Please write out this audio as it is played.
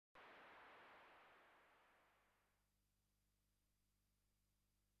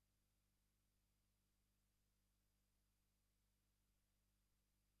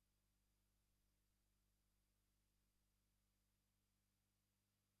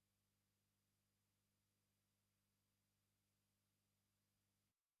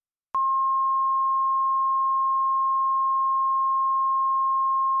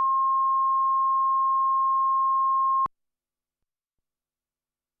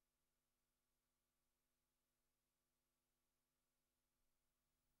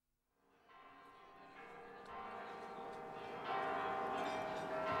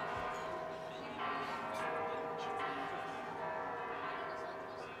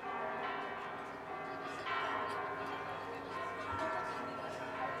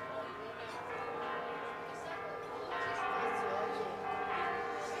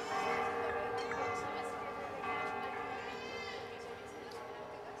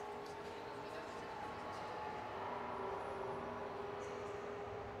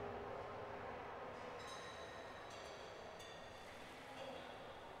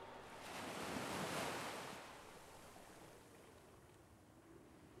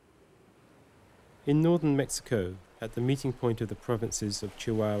In northern Mexico, at the meeting point of the provinces of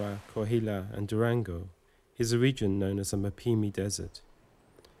Chihuahua, Coahuila, and Durango, is a region known as the Mapimi Desert.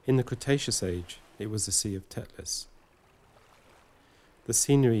 In the Cretaceous age, it was the Sea of Tetlis. The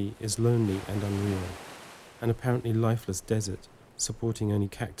scenery is lonely and unreal, an apparently lifeless desert supporting only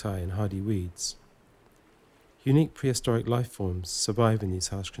cacti and hardy weeds. Unique prehistoric life forms survive in these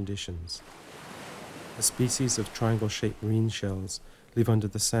harsh conditions. A species of triangle-shaped marine shells live under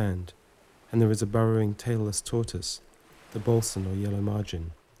the sand, and there is a burrowing tailless tortoise, the bolson or yellow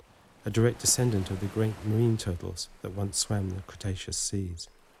margin, a direct descendant of the great marine turtles that once swam the Cretaceous seas.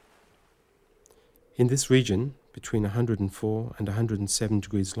 In this region, between 104 and 107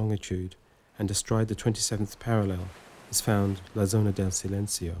 degrees longitude and astride the 27th parallel, is found La Zona del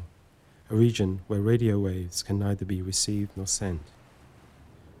Silencio, a region where radio waves can neither be received nor sent.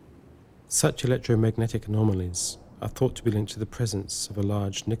 Such electromagnetic anomalies are thought to be linked to the presence of a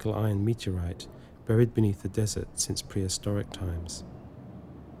large nickel-iron meteorite buried beneath the desert since prehistoric times.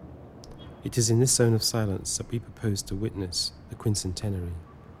 It is in this zone of silence that we propose to witness the quincentenary.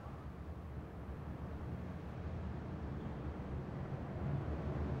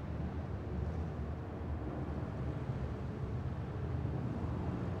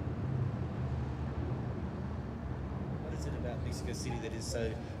 What is it about Mexico City that is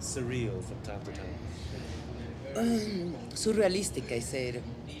so surreal from time to time? Surrealistic, I said,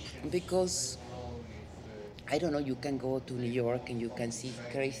 because I don't know, you can go to New York and you can see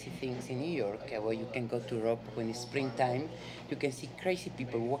crazy things in New York, or you can go to Europe when it's springtime, you can see crazy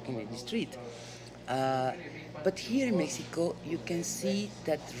people walking in the street. Uh, but here in Mexico, you can see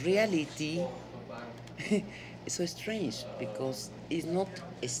that reality is so strange because it's not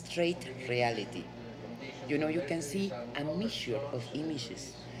a straight reality. You know, you can see a mixture of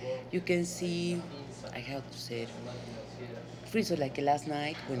images. You can see, I have to say it, for instance, like last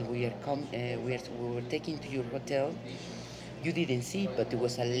night when we were taking to your hotel, you didn't see, but there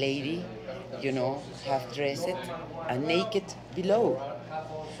was a lady, you know, half dressed and naked below.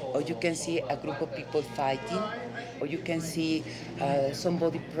 Or you can see a group of people fighting, or you can see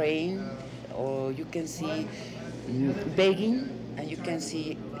somebody praying, or you can see begging, and you can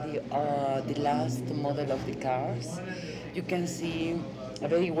see the last model of the cars. You can see a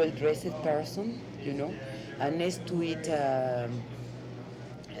very well dressed person, you know, and next to it a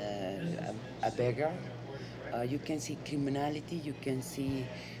beggar. You can see criminality, you can see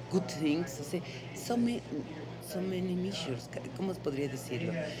good things. O sea, so many measures. ¿Cómo podría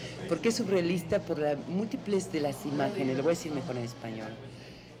decirlo? Porque es surrealista por las múltiples de las imágenes. Lo voy a decir mejor en español.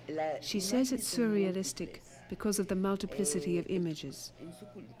 She says it's surrealistic because of the multiplicity of images.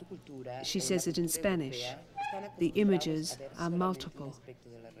 She says it in Spanish. The images are multiple.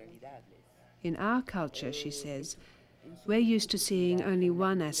 In our culture, she says, we're used to seeing only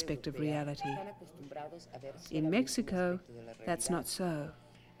one aspect of reality. In Mexico, that's not so.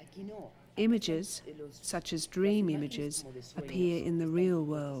 Images, such as dream images, appear in the real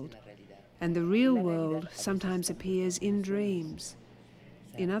world, and the real world sometimes appears in dreams.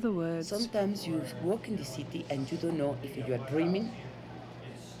 In other words, sometimes you walk in the city and you don't know if you are dreaming,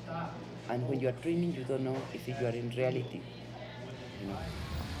 and when you are dreaming, you don't know if you are in reality. You know?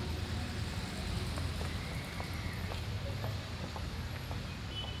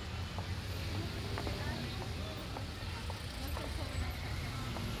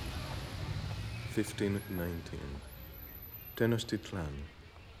 1519. Tenochtitlan,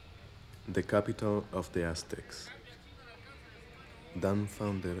 the capital of the Aztecs.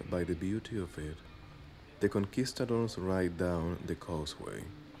 Dumbfounded by the beauty of it, the conquistadors ride down the causeway.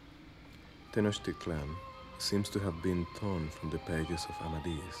 Tenochtitlan seems to have been torn from the pages of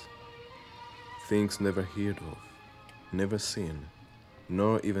Amadis. Things never heard of, never seen,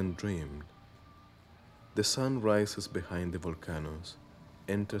 nor even dreamed. The sun rises behind the volcanoes,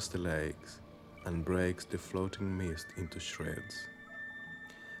 enters the lakes, and breaks the floating mist into shreds.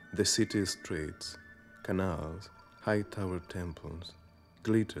 The city streets, canals, high-towered temples,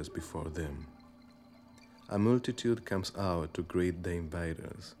 glitters before them. A multitude comes out to greet the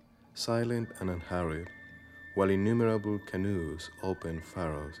invaders, silent and unhurried, while innumerable canoes open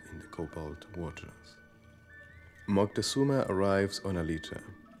furrows in the cobalt waters. Moctezuma arrives on a litter,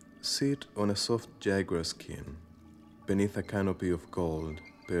 sit on a soft jaguar skin, beneath a canopy of gold,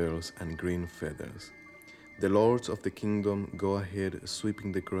 pearls, and green feathers. The lords of the kingdom go ahead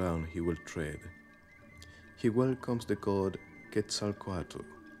sweeping the ground he will tread. He welcomes the god Quetzalcoatl.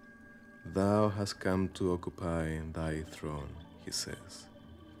 Thou hast come to occupy thy throne, he says.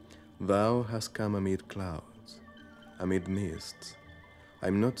 Thou hast come amid clouds, amid mists.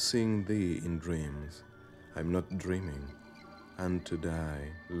 I'm not seeing thee in dreams. I'm not dreaming. And to thy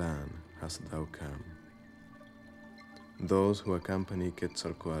land hast thou come. Those who accompany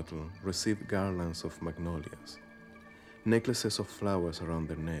Quetzalcoatl receive garlands of magnolias, necklaces of flowers around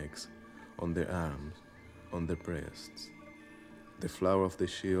their necks, on their arms, on their breasts, the flower of the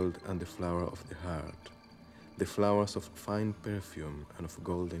shield and the flower of the heart, the flowers of fine perfume and of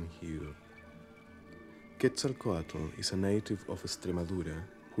golden hue. Quetzalcoatl is a native of Extremadura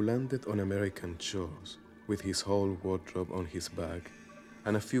who landed on American shores with his whole wardrobe on his back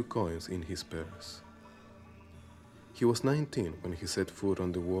and a few coins in his purse. He was 19 when he set foot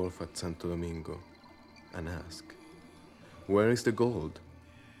on the wharf at Santo Domingo and asked, "Where is the gold?"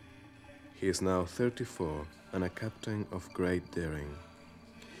 He is now 34 and a captain of great daring.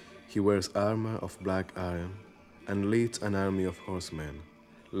 He wears armor of black iron and leads an army of horsemen,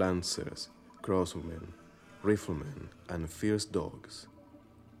 lancers, crossbowmen, riflemen, and fierce dogs.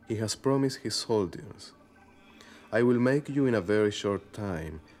 He has promised his soldiers, "I will make you in a very short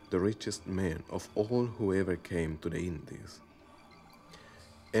time the richest men of all who ever came to the Indies."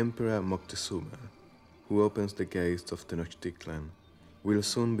 Emperor Moctezuma, who opens the gates of Tenochtitlan, will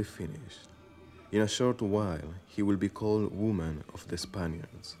soon be finished. In a short while he will be called Woman of the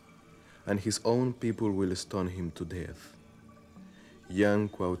Spaniards, and his own people will stone him to death. Young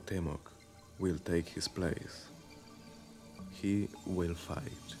Cuauhtemoc will take his place. He will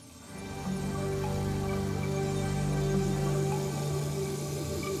fight.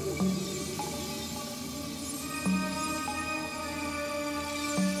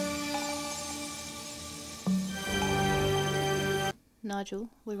 Nigel,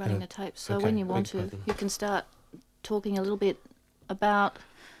 we're running a tape, so okay, when you want beg to, pardon. you can start talking a little bit about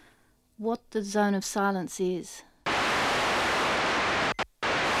what the zone of silence is.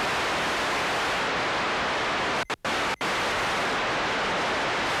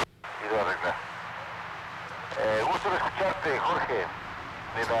 Gusto de escucharte, Jorge,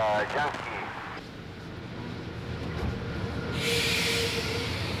 de la Yankee.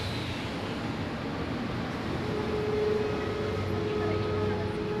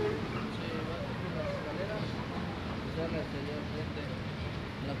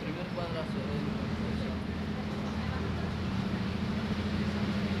 La primer cuadra se ve.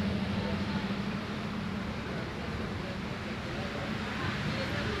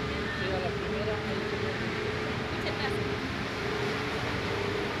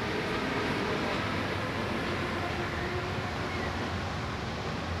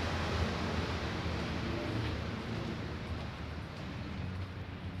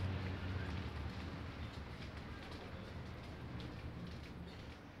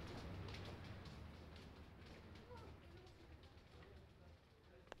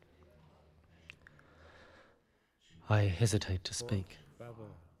 I hesitate to speak,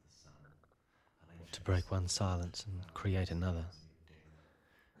 to break one silence and create another.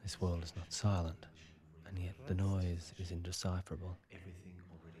 This world is not silent, and yet the noise is indecipherable.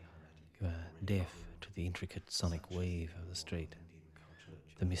 You are deaf to the intricate sonic weave of the street,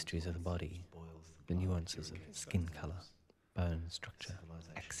 the mysteries of the body, the nuances of skin colour, bone structure,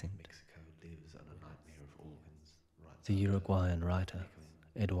 accent. The Uruguayan writer,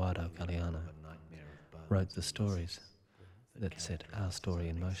 Eduardo Galeano, wrote the stories that set our story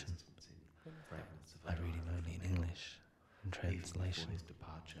in motion. I read him only in English, in translation,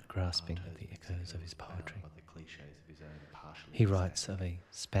 grasping at the echoes of his poetry. He writes of a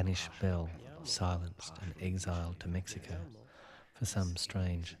Spanish belle silenced and exiled to Mexico for some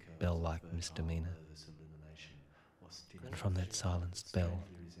strange bell-like misdemeanor. And from that silenced bell,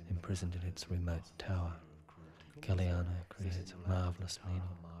 imprisoned in its remote tower, Galeano creates a marvellous meaning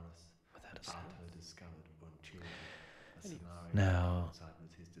without a sound. Now,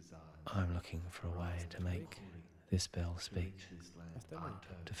 I'm looking for a way to make this bell speak,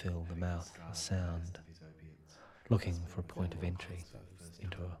 to fill the mouth with sound, looking for a point of entry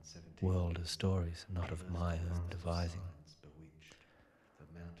into a world of stories, not of my own devising,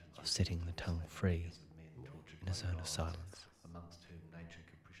 of setting the tongue free in a zone of silence.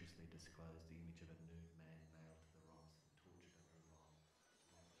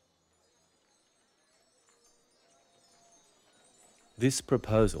 This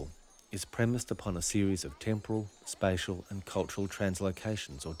proposal is premised upon a series of temporal, spatial and cultural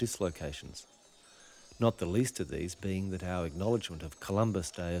translocations or dislocations, not the least of these being that our acknowledgement of Columbus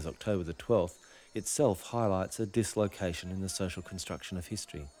Day as October the 12th itself highlights a dislocation in the social construction of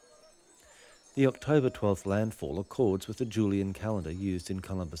history. The October 12th landfall accords with the Julian calendar used in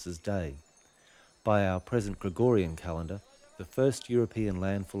Columbus's day. By our present Gregorian calendar, the first European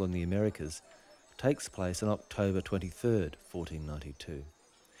landfall in the Americas takes place on October 23rd, 1492.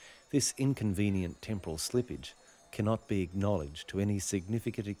 This inconvenient temporal slippage cannot be acknowledged to any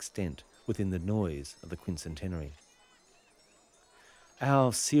significant extent within the noise of the quincentenary.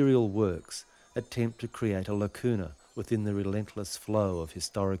 Our serial works attempt to create a lacuna within the relentless flow of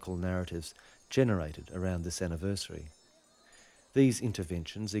historical narratives generated around this anniversary. These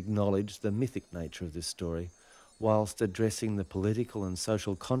interventions acknowledge the mythic nature of this story whilst addressing the political and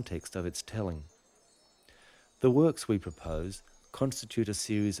social context of its telling. The works we propose constitute a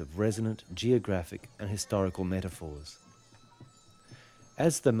series of resonant geographic and historical metaphors.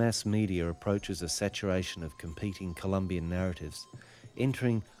 As the mass media approaches a saturation of competing Colombian narratives,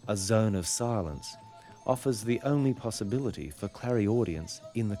 entering a zone of silence offers the only possibility for clairaudience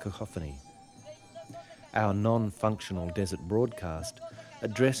in the cacophony. Our non-functional desert broadcast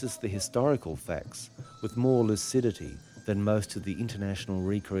addresses the historical facts with more lucidity than most of the international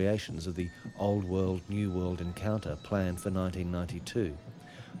recreations of the Old World, New World encounter planned for 1992,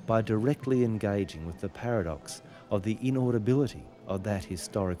 by directly engaging with the paradox of the inaudibility of that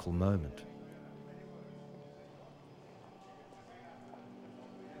historical moment.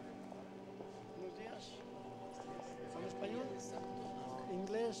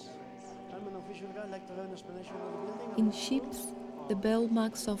 In ships, the bell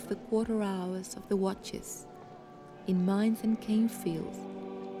marks off the quarter hours of the watches. In mines and cane fields,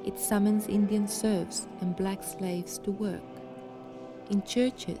 it summons Indian serfs and black slaves to work. In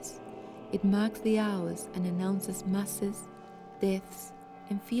churches, it marks the hours and announces masses, deaths,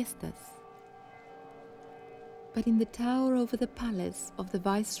 and fiestas. But in the tower over the palace of the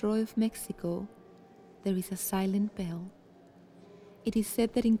Viceroy of Mexico, there is a silent bell. It is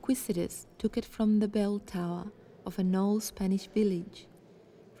said that inquisitors took it from the bell tower of an old Spanish village,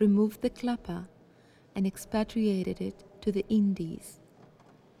 removed the clapper, and expatriated it to the Indies.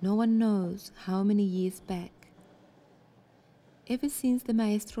 No one knows how many years back. Ever since the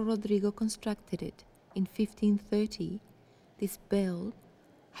Maestro Rodrigo constructed it in 1530, this bell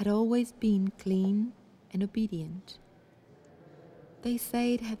had always been clean and obedient. They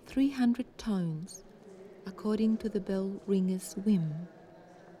say it had 300 tones, according to the bell ringer's whim,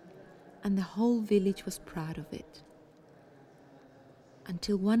 and the whole village was proud of it.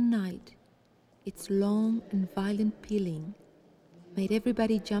 Until one night, its long and violent pealing made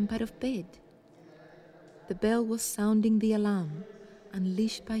everybody jump out of bed. The bell was sounding the alarm,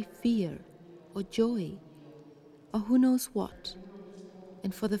 unleashed by fear or joy, or who knows what,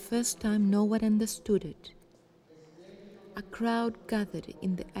 and for the first time no one understood it. A crowd gathered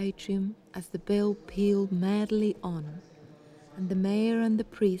in the atrium as the bell pealed madly on, and the mayor and the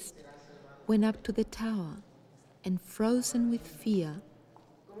priest went up to the tower and, frozen with fear,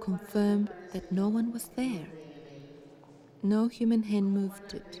 confirmed that no one was there. No human hand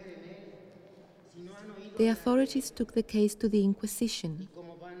moved it. The authorities took the case to the Inquisition.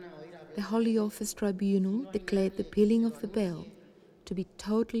 The Holy Office Tribunal declared the pealing of the bell to be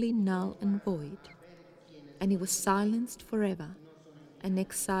totally null and void, and it was silenced forever and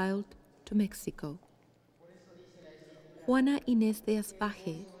exiled to Mexico. Juana Inés de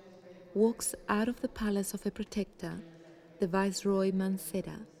Asbaje walks out of the palace of her protector, the Viceroy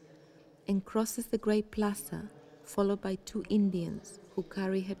Mancera, and crosses the great plaza, followed by two Indians who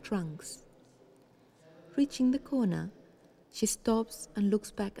carry her trunks. Reaching the corner, she stops and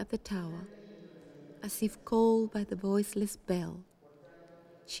looks back at the tower, as if called by the voiceless bell.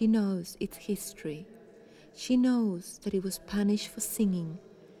 She knows its history. She knows that it was punished for singing,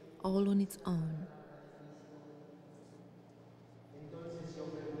 all on its own.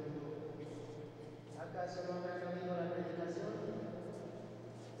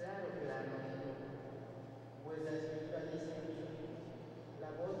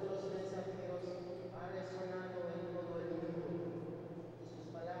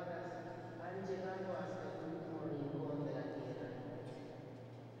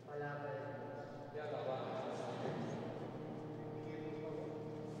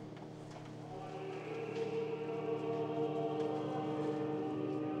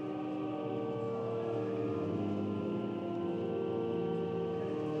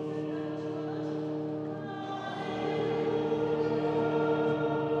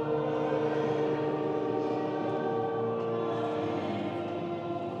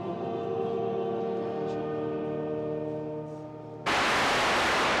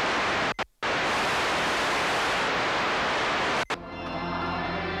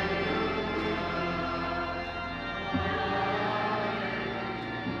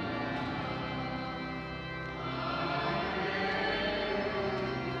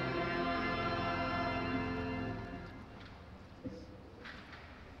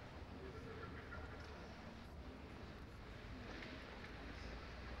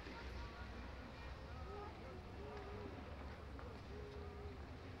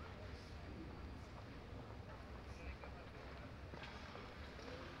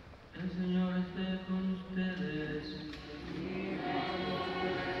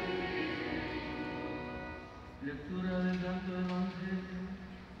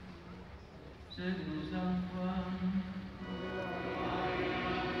 según San Juan.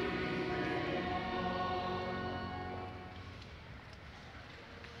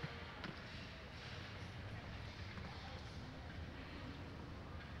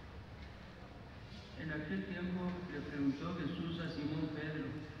 En aquel tiempo le preguntó Jesús a Simón Pedro: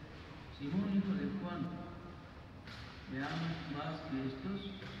 Simón, hijo de Juan, ¿me amas más que estos?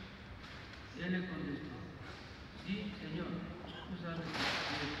 Él le contestó: Sí, Señor, tú sabes que te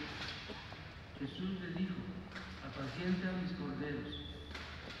quiero. Jesús le dijo: apacienta mis corderos.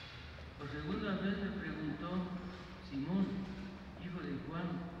 Por segunda vez le preguntó: Simón, hijo de Juan,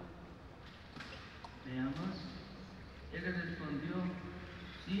 ¿me amas? Él le respondió: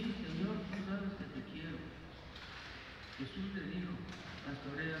 Sí, Señor, tú sabes que te quiero. Jesús le dijo: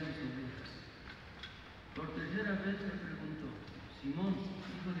 pastorea mis ovejas. Por tercera vez le preguntó: Simón,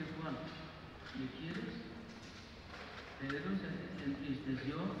 hijo de Juan, ¿me quieres? Pedro se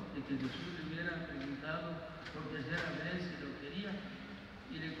entristeció de que Jesús le hubiera preguntado por tercera vez si lo quería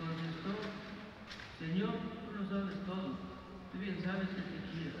y le contestó: Señor, tú lo sabes todo, tú bien sabes que te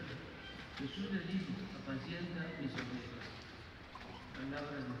quiero. Jesús le dijo: apacienta mis ovejas.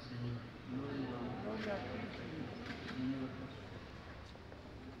 Palabras del Señor. Gloria a Dios. Señor.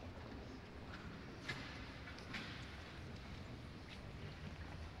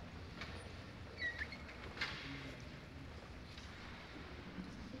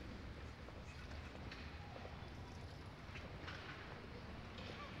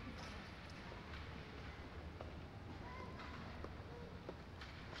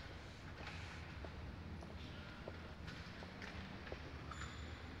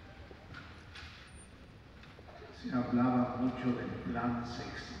 Se hablaba mucho del plan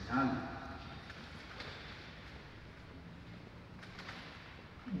sextinal,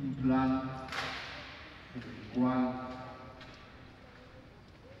 un plan en el cual,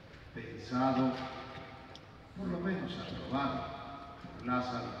 pensado, por lo menos aprobado por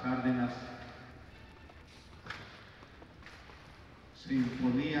Lázaro Cárdenas, se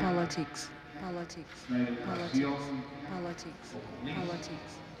imponía Politics. la educación comunista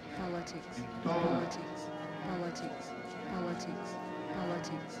en todas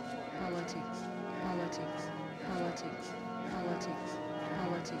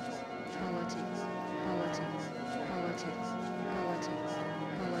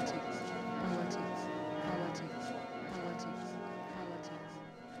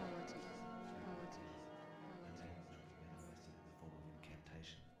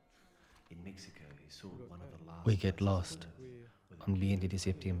We get lost on 20 de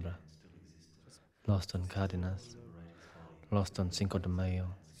septiembre, lost on Cárdenas, lost on Cinco de Mayo,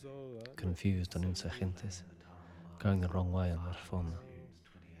 confused on Insurgentes, going the wrong way on the Reforma.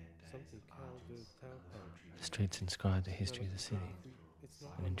 The streets inscribe the history of the city,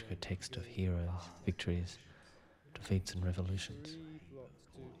 an intricate text of heroes, victories, defeats and revolutions.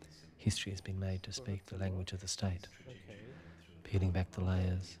 History has been made to speak the language of the state, peeling back the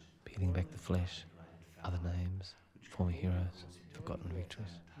layers, peeling back the flesh, other names, former heroes, forgotten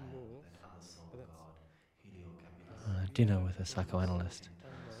victories. Dinner with a psychoanalyst,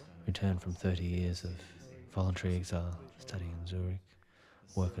 returned from 30 years of voluntary exile, study in Zurich,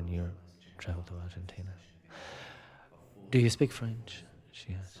 work in Europe, travel to Argentina. Do you speak French?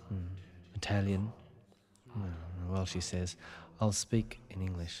 She asks. Italian? Well, she says, I'll speak in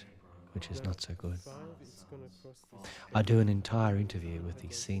English, which is not so good. I do an entire interview with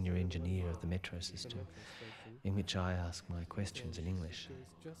the senior engineer of the metro system, in which I ask my questions in English,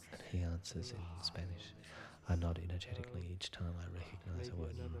 and he answers in Spanish. I nod energetically each time I recognise a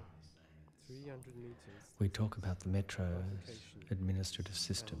word. We talk about the metro's administrative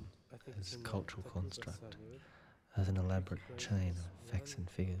system as a cultural construct, as an elaborate chain of facts and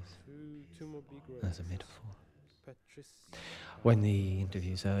figures, as a metaphor. When the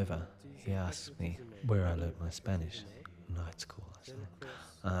interview's over, he asks me where I learnt my Spanish. Night school, I say.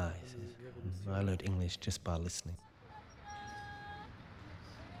 He says, I learnt English just by listening.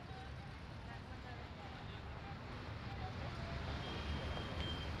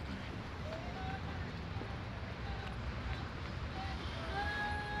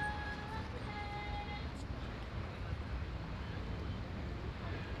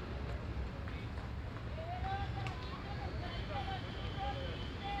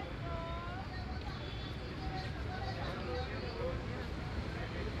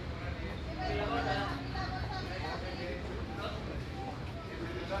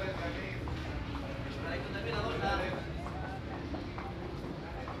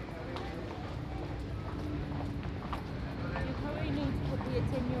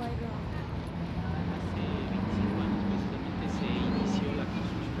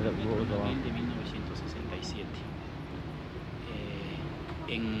 what was the last? de 1967.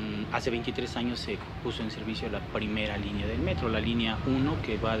 Hace 23 años se puso en servicio la primera línea del metro, la línea 1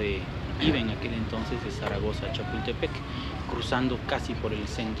 que iba en aquel entonces de Zaragoza a Chapultepec, cruzando casi por el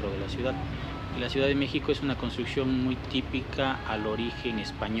centro de la ciudad. La Ciudad de México es una construcción muy típica al origen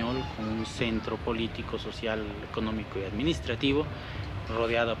español, con un centro político, social, económico y administrativo,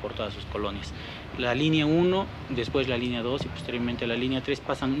 rodeada por todas sus colonias. La línea 1, después la línea 2 y posteriormente la línea 3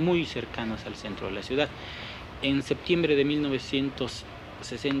 pasan muy cercanas al centro de la ciudad. En septiembre de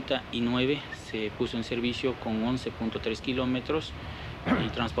 1969 se puso en servicio con 11.3 kilómetros y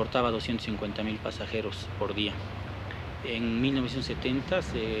transportaba 250.000 pasajeros por día. En 1970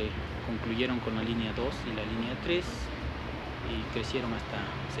 se concluyeron con la línea 2 y la línea 3 y crecieron hasta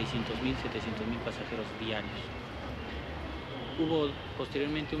 600.000, 700.000 pasajeros diarios. Hubo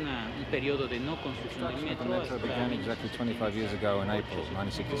posteriormente un periodo de no construcción del metro. The metro began exactly 25 years ago in April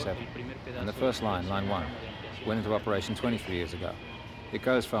 1967, and the first line, Line 1, went into operation 23 years ago. It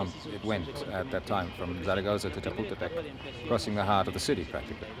went at that time from Zaragoza to Chapultepec, crossing the heart of the city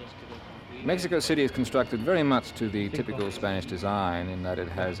practically. Mexico City is constructed very much to the typical Spanish design in that it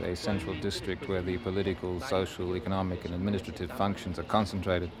has a central district where the political, social, economic and administrative functions are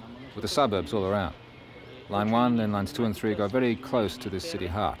concentrated, with the suburbs all around. Line 1 and Lines 2 and 3 go very close to this city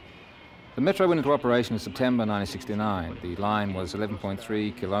heart. The metro went into operation in September 1969. The line was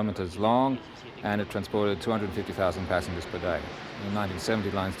 11.3 kilometers long and it transported 250,000 passengers per day. In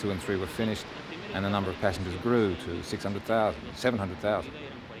 1970, Lines 2 and 3 were finished and the number of passengers grew to 600,000, 700,000.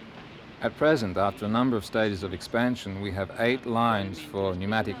 At present, after a number of stages of expansion, we have 8 lines for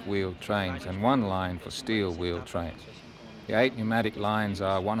pneumatic-wheeled trains and 1 line for steel-wheeled trains. The 8 pneumatic lines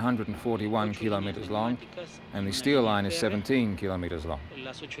are 141 kilometers long, and the steel line is 17 kilometers long.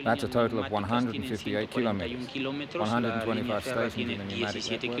 That's a total of 158 kilometers, 125 stations in the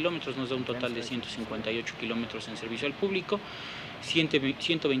pneumatic network. Nos da un total de 158 kilómetros en servicio al público,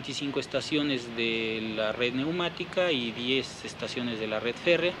 125 estaciones de la red neumática y 10 estaciones de la red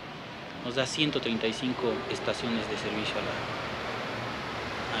férrea. Nos da 135 estaciones de servicio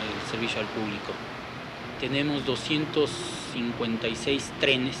al servicio al público. Tenemos 256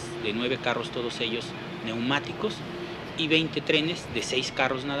 trenes de 9 carros, todos ellos neumáticos, y 20 trenes de 6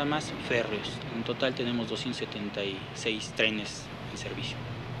 carros nada más, férreos. En total tenemos 276 trenes en servicio.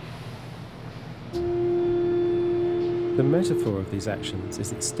 The metaphor of these actions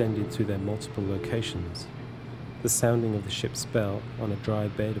is extended through their multiple locations. The sounding of the ship's bell on a dry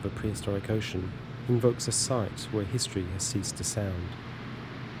bed of a prehistoric ocean invokes a site where history has ceased to sound.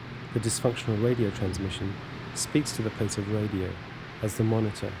 The dysfunctional radio transmission speaks to the place of radio as the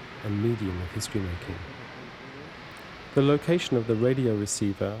monitor and medium of history making. The location of the radio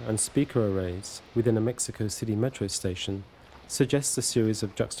receiver and speaker arrays within a Mexico City metro station suggests a series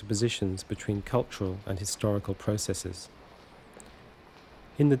of juxtapositions between cultural and historical processes.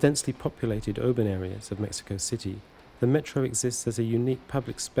 In the densely populated urban areas of Mexico City, the metro exists as a unique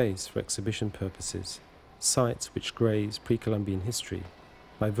public space for exhibition purposes, sites which graze pre-Columbian history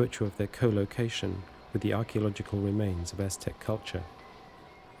by virtue of their co-location with the archaeological remains of Aztec culture.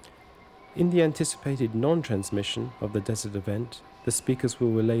 In the anticipated non-transmission of the desert event, the speakers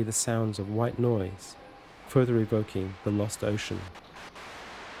will relay the sounds of white noise, further evoking the lost ocean.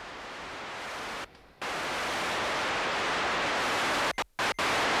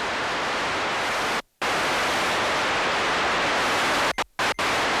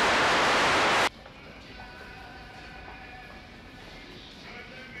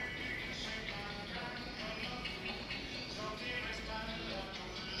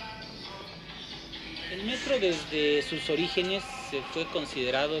 El metro desde sus orígenes se fue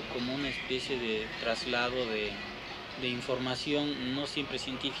considerado como una especie de traslado de información no siempre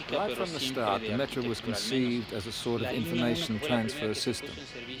científica, Right pero from the siempre start, de the metro was arquitectura, al menos. conceived as a sort of La línea information 1 fue la primera transfer que se system, puso en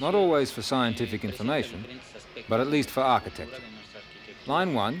servicio not always for scientific information, but at least for architecture.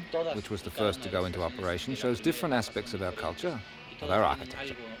 Line 1, which was the first to go into operation, shows different aspects of our culture, of our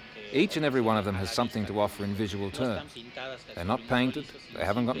architecture. Each and every one of them has something to offer in visual terms. They're not painted, they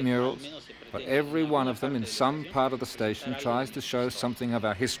haven't got murals, but every one of them in some part of the station tries to show something of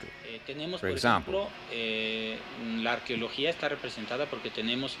our history. For example, la arqueología está representada porque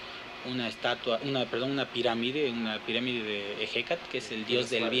tenemos una pirámide de Ejecatl, que es el dios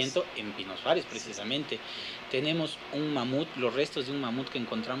del viento, en Pinos Suárez precisamente. Tenemos un mamut, los restos de un mamut que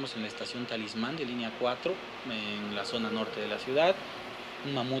encontramos en la estación Talismán de línea 4, en la zona norte de la ciudad.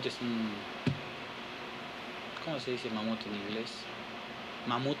 Un mamut es un... ¿Cómo se dice mamut en inglés?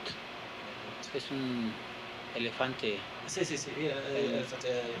 Mamut es un elefante... Sí.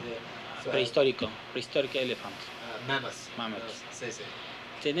 Prehistórico elephant. Mammoth. Mammoth. Sí.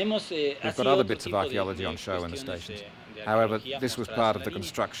 We've got other bits of archaeology on show in the stations. However, this was part of the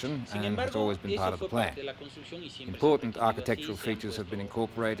construction and has always been part of the plan. Important architectural features have been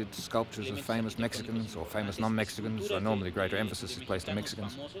incorporated. Sculptures of famous Mexicans or famous non-Mexicans, so normally greater emphasis is placed on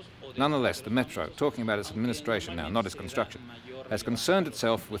Mexicans. Nonetheless, the Metro, talking about its administration now, not its construction, has concerned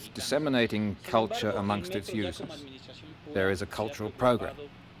itself with disseminating culture amongst its users. There is a cultural program.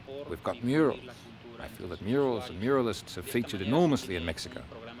 We've got murals. I feel that murals and muralists have featured enormously in Mexico.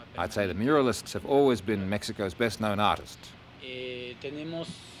 I'd say the muralists have always been Mexico's best-known artists. Tenemos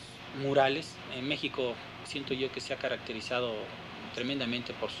murales. En México siento yo que se ha caracterizado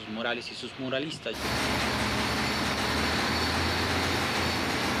tremendamente por sus murales y sus muralistas.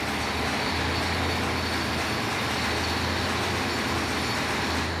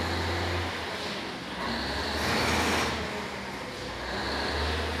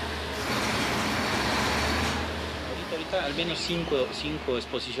 Al menos cinco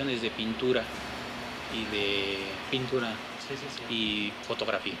exposiciones de pintura y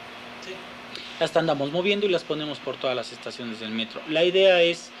fotografía. Las andamos moviendo y las ponemos por todas las estaciones del metro. La idea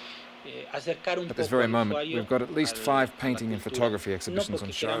es acercar un At this poco very al moment, usuario we've got at least 5 a painting la and cultura. photography exhibitions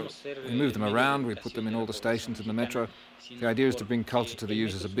on show. We move them around, we put them in all the stations in the metro. The idea is to bring culture to the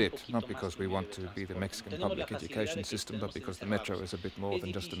users a bit, not because we want to be the Mexican public education system, but because the metro is a bit more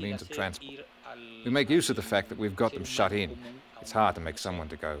than just a means of transport. We make use of the fact that we've got them shut in. It's hard to make someone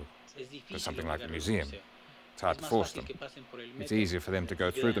to go to something like a museum. It's hard to force them. It's easier for them to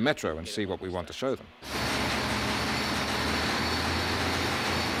go through the metro and see what we want to show them.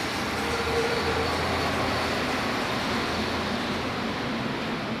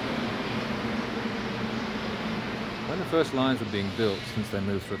 When the first lines were being built, since they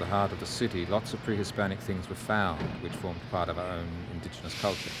moved through the heart of the city, lots of pre-Hispanic things were found, which formed part of our own indigenous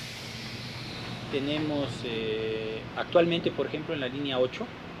culture. Tenemos actualmente, por ejemplo, en la línea 8,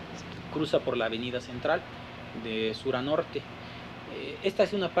 cruza por la avenida central de sur a norte. Esta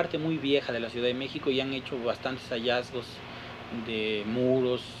es una parte muy vieja de la Ciudad de México y han hecho bastantes hallazgos de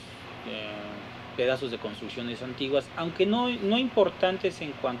muros, pedazos de construcciones antiguas, aunque no importantes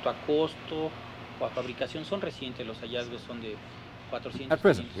en cuanto a costo o a fabricación, son recientes, los hallazgos son de 400. At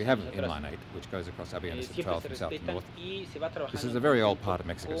present, we have in Line 8, which goes across Avianes Central from south to north. This is a very old part of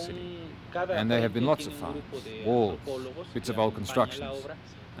Mexico City, and there have been lots of finds, walls, bits of old constructions.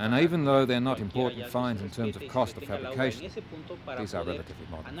 And even though they're not important finds in terms of cost of fabrication, these are relatively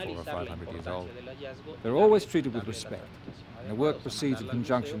modern, 400 or 500 years old, they're always treated with respect. And the work proceeds in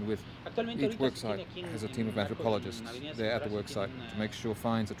conjunction with each worksite has a team of anthropologists there at the worksite to make sure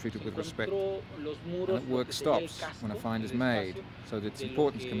finds are treated with respect. And that work stops when a find is made so that its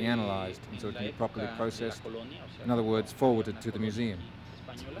importance can be analysed and so it can be properly processed, in other words, forwarded to the museum.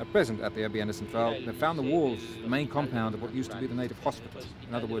 At present, at the Avianes Central, they've found the walls, the main compound of what used to be the native hospital,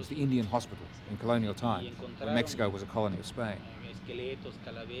 in other words, the Indian hospital in colonial times, when Mexico was a colony of Spain.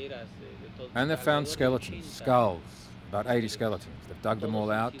 And they've found skeletons, skulls, about 80 skeletons. They've dug them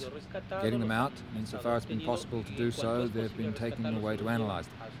all out. Getting them out, and insofar as it's been possible to do so, they've been taken away to analyse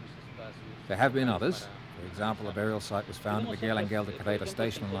them. There have been others. For example, a burial site was found at Miguel Angel de Carrera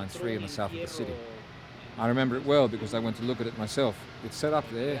Station on Line 3 in the south of the city. I remember it well because I went to look at it myself. It's set up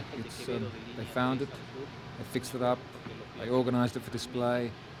there. They found it, they fixed it up, they organised it for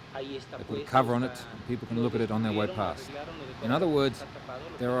display, they put a cover on it, and people can look at it on their way past. In other words,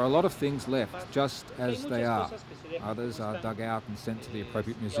 there are a lot of things left just as they are. Others are dug out and sent to the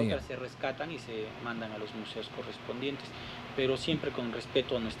appropriate museum. Se rescatan y se mandan a los museos correspondientes, pero siempre con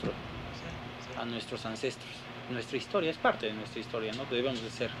respeto a nuestros ancestros. Nuestra historia es parte de nuestra historia, ¿no? Debemos de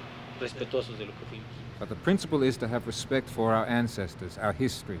ser respetuosos de lo que fuimos. But the principle is to have respect for our ancestors, our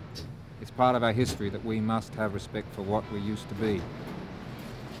history. It's part of our history that we must have respect for what we used to be.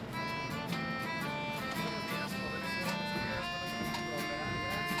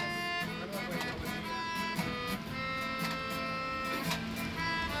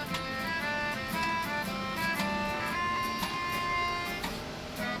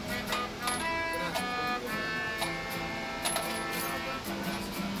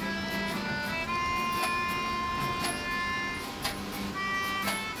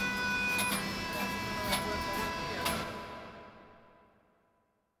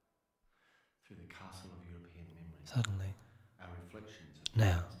 Suddenly,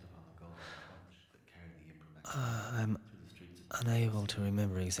 now, I'm unable to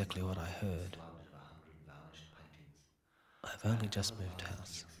remember exactly what I heard. I've only just moved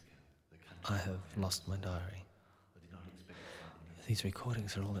house. I have lost my diary. These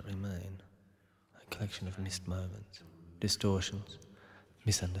recordings are all that remain, a collection of missed moments, distortions,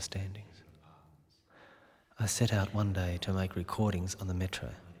 misunderstandings. I set out one day to make recordings on the metro.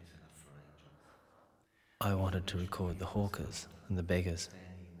 I wanted to record the hawkers and the beggars,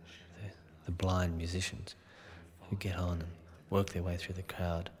 the blind musicians who get on and work their way through the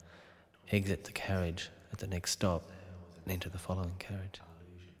crowd, exit the carriage at the next stop and enter the following carriage.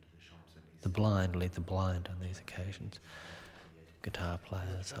 The blind lead the blind on these occasions. Guitar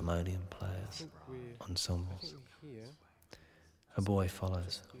players, harmonium players, ensembles. A boy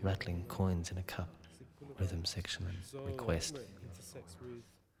follows, rattling coins in a cup, rhythm section and request.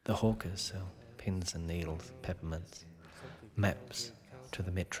 The hawkers sell pins and needles, peppermints, maps to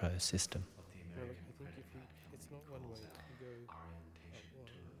the metro system.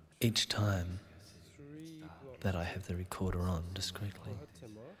 Each time that I have the recorder on discreetly,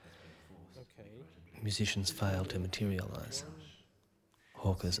 musicians fail to materialise.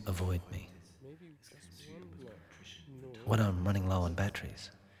 Hawkers avoid me. When I'm running low on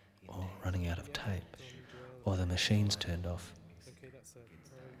batteries, or running out of tape, or the machine's turned off,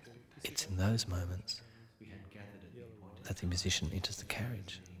 it's in those moments that the musician enters the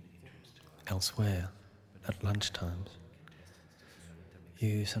carriage. Elsewhere, at lunchtimes,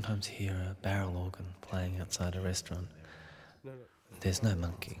 you sometimes hear a barrel organ playing outside a restaurant. There's no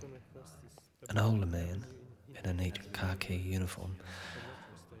monkey. An older man in a neat khaki uniform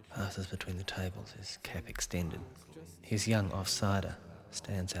passes between the tables, his cap extended. His young offsider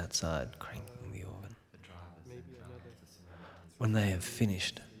stands outside, cranking the organ. When they have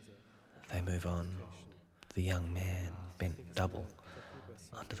finished, they move on. The young man bent double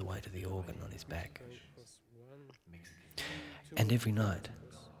under the weight of the organ on his back. And every night,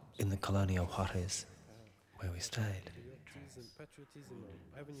 in the Colonial Juarez, where we stayed,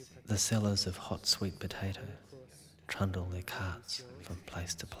 the sellers of hot sweet potato trundle their carts from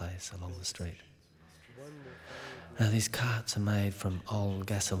place to place along the street. Now these carts are made from old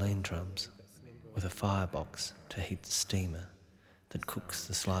gasoline drums with a firebox to heat the steamer that cooks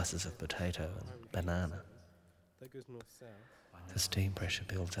the slices of potato and banana. The steam pressure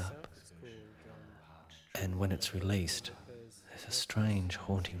builds up, and when it's released, there's a strange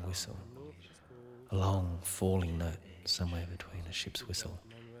haunting whistle, a long falling note somewhere between a ship's whistle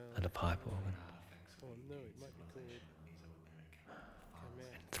and a pipe organ.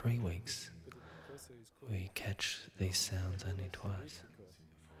 In 3 weeks, we catch these sounds only twice.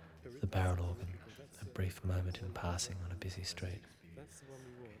 The barrel organ, a brief moment in passing on a busy street,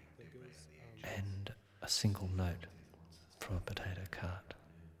 and a single note from a potato cart,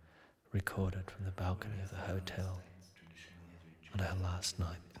 recorded from the balcony of the hotel on our last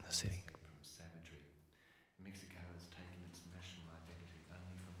night in the city.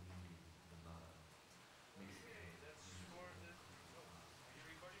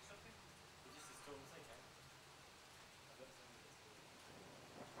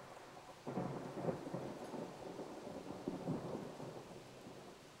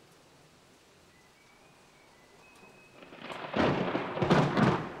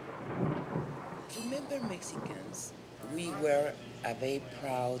 Remember, Mexicans, we were a very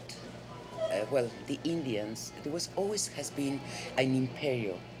proud, the Indians, there has been an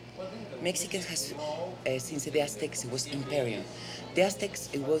imperium. Mexicans has, since the Aztecs, it was imperium. The Aztecs,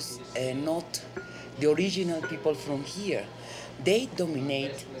 it was not the original people from here. They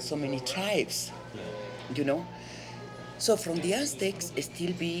dominate so many tribes, you know. So from the Aztecs, it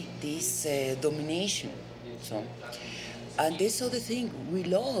still be this domination. So, and this other thing, we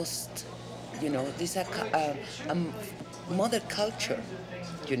lost, you know, this mother culture,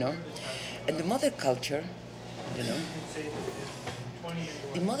 you know. And the mother culture, you know,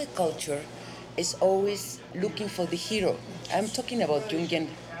 the mother culture is always looking for the hero. I'm talking about Jungian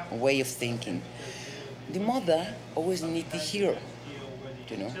way of thinking. The mother always needs the hero,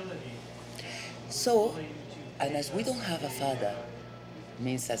 you know. So, and as we don't have a father,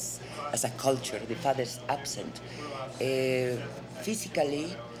 means as a culture, the father is absent,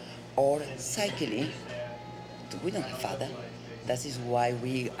 physically or psychically, we don't have father. That is why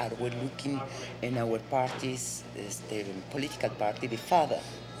we're looking in our parties, the political party, the father,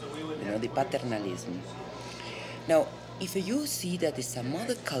 you know, the paternalism. Now, if you see that it's a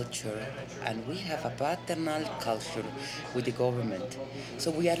mother culture and we have a paternal culture with the government,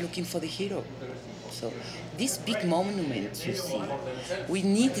 so we are looking for the hero. So these big monuments you see, we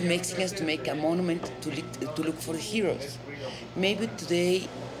need the Mexicans to make a monument to look for the heroes. Maybe today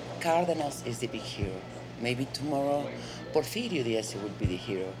Cárdenas is the big hero. Maybe tomorrow Porfirio Díaz will be the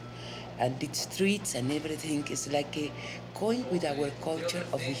hero. And the streets and everything is like going with our culture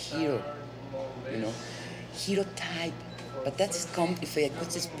of the hero, you know, hero type. But that's come, if I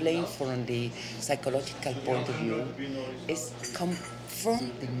could explain from the psychological point of view, it's come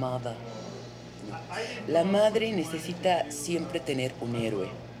from the mother, La madre necesita siempre tener un héroe,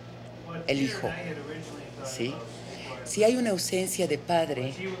 el hijo, ¿sí? Si hay una ausencia de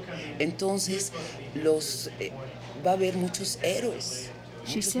padre, entonces va a haber muchos héroes.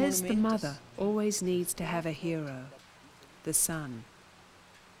 She says the mother always needs to have a hero, the son.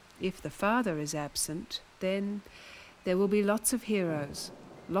 If the father is absent, then there will be lots of heroes,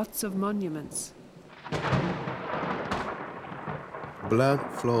 lots of monuments. Blood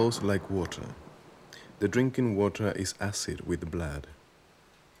flows like water. The drinking water is acid with blood.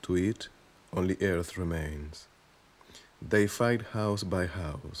 To it, only earth remains. They fight house by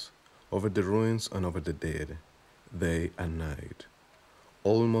house, over the ruins and over the dead, day and night.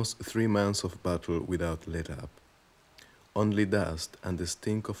 Almost 3 months of battle without let up. Only dust and the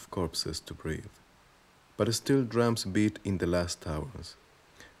stink of corpses to breathe. But still drums beat in the last towers.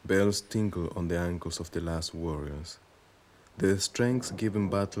 Bells tingle on the ankles of the last warriors. The strength-giving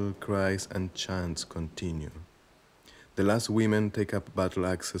battle cries and chants continue. The last women take up battle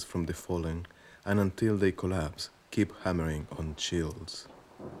axes from the fallen, and until they collapse, keep hammering on shields.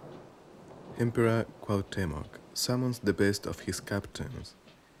 Emperor Cuauhtemoc summons the best of his captains.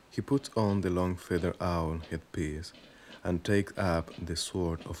 He puts on the long feather owl headpiece and takes up the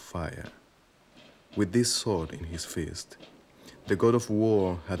sword of fire. With this sword in his fist, the god of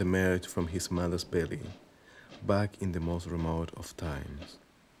war had emerged from his mother's belly, back in the most remote of times.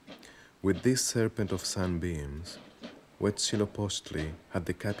 With this serpent of sunbeams, Huitzilopochtli had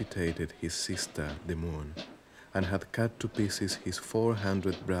decapitated his sister, the moon, and had cut to pieces his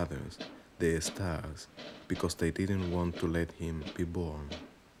 400 brothers, the stars, because they didn't want to let him be born.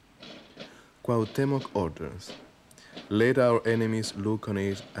 Cuauhtemoc orders, let our enemies look on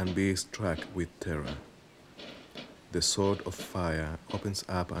it and be struck with terror. The sword of fire opens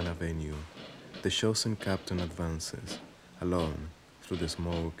up an avenue. The chosen captain advances, alone, through the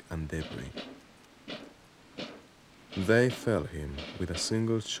smoke and debris. They fell him with a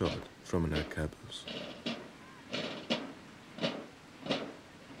single shot from an arquebus.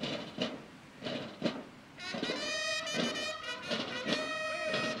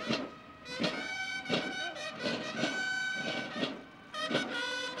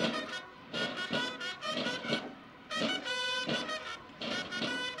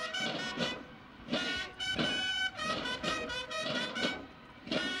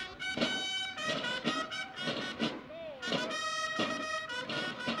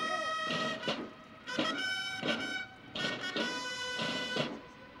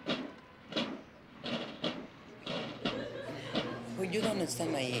 When you don't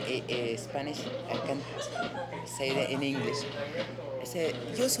understand my Spanish, I can say that in English.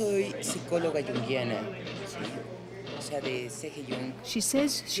 Yo soy psicóloga junguiana, ¿sí? O sea, de C.G. Jung. She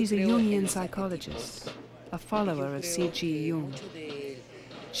says she's a Jungian psychologist, a follower of C.G. Jung.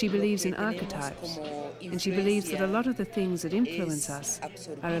 She believes in archetypes, and she believes that a lot of the things that influence us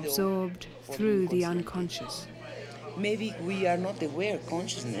are absorbed through the unconscious. Maybe we are not aware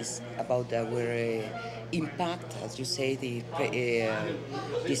consciousness about our impact, as you say, the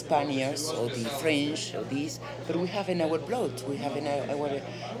Spaniards or the French or these, but we have in our blood, we have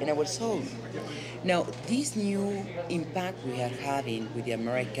in our soul. Now, this new impact we are having with the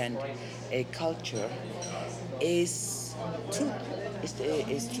American culture is true.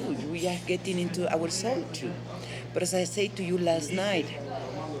 It's true. We are getting into our soul too. But as I said to you last night,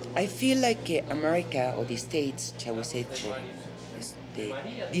 I feel like America or the States, shall we say,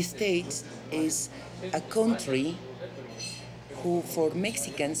 the States is a country who for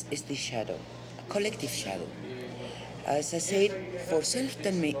Mexicans is the shadow, a collective shadow. As I said, for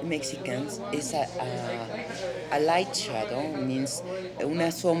certain Mexicans is a light shadow, means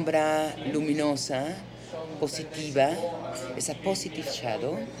una sombra luminosa, positiva, is a positive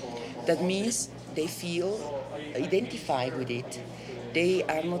shadow. That means they feel identified with it. They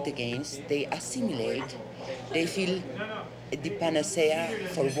are not against, they assimilate, they feel the panacea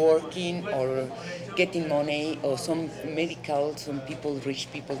for working or getting money, or some people,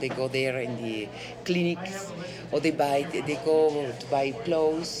 rich people, they go there in the clinics, or they go to buy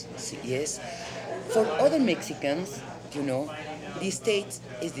clothes, yes. For other Mexicans, you know, the States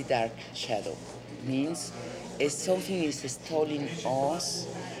is the dark shadow. Means something is stealing us,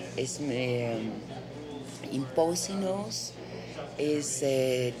 is imposing us, is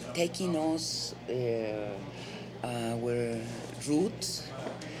taking us our roots.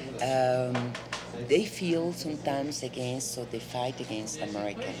 They feel sometimes against, so they fight against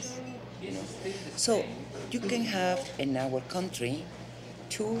Americans, you know. So you can have in our country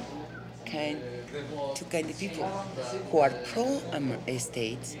two kind of people who are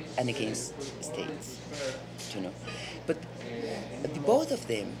pro-states and against states, you know. But both of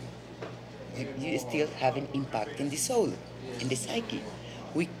them you still have an impact in the soul, in the psyche.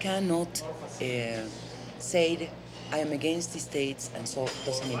 We cannot say I am against the states and so it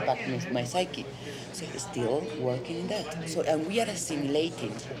doesn't impact my psyche. So it's still working in that. So, and we are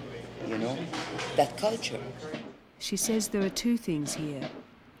assimilating, that culture. She says there are two things here.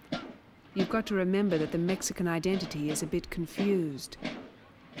 You've got to remember that the Mexican identity is a bit confused.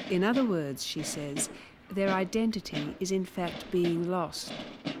 In other words, she says, their identity is in fact being lost.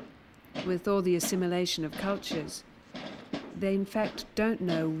 With all the assimilation of cultures, they in fact don't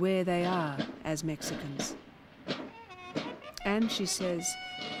know where they are as Mexicans. And, she says,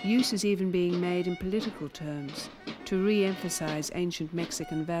 use is even being made in political terms to re-emphasize ancient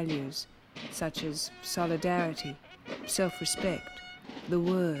Mexican values, such as solidarity, self-respect, the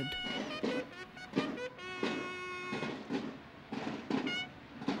word.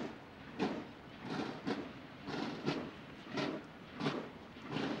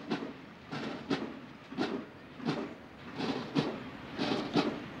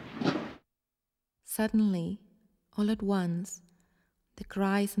 Suddenly, all at once, the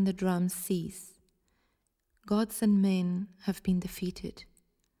cries and the drums cease. Gods and men have been defeated.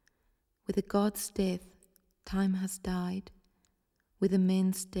 With the gods' death, time has died. With the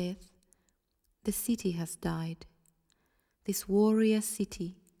men's death, the city has died. This warrior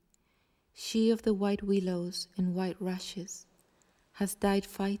city, she of the white willows and white rushes, has died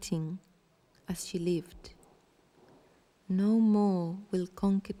fighting as she lived. No more will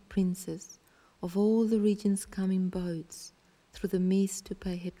conquered princes of all the regions come in boats through the mist to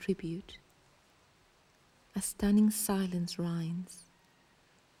pay her tribute. A stunning silence reigns,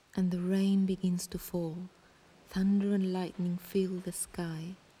 and the rain begins to fall. Thunder and lightning fill the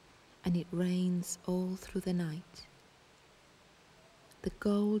sky, and it rains all through the night. The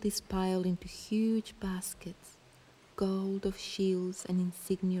gold is piled into huge baskets, gold of shields and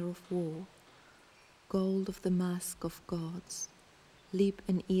insignia of war, gold of the mask of gods, lip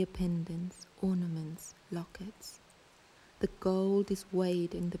and ear pendants, ornaments, lockets. The gold is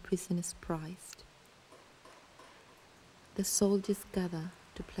weighed and the prisoners priced. The soldiers gather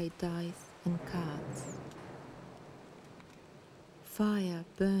to play dice and cards. Fire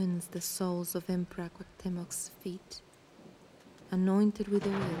burns the soles of Emperor Cuauhtémoc's feet, anointed with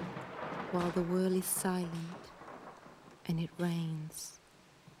oil, while the world is silent, and it rains.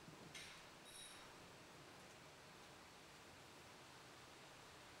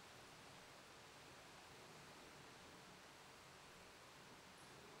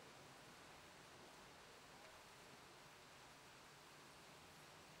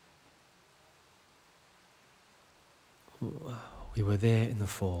 We were there in the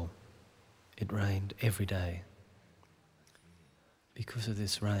fall. It rained every day. Because of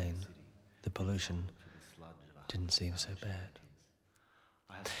this rain, the pollution didn't seem so bad.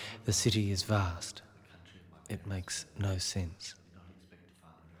 The city is vast. It makes no sense.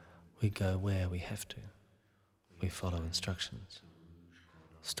 We go where we have to. We follow instructions.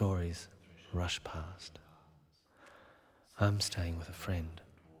 Stories rush past. I'm staying with a friend.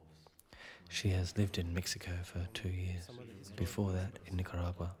 She has lived in Mexico for 2 years. Before that, in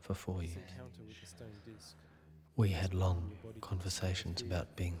Nicaragua for 4 years. We had long conversations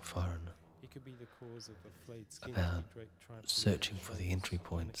about being foreign, about searching for the entry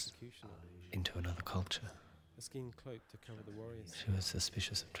points into another culture. She was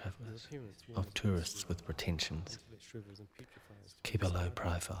suspicious of travellers, of tourists with pretensions. Keep a low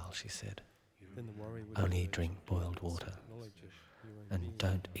profile, she said. Only drink boiled water, and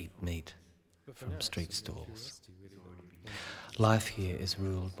don't eat meat from street stalls. Life here is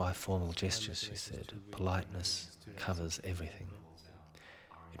ruled by formal gestures, she said. Politeness covers everything.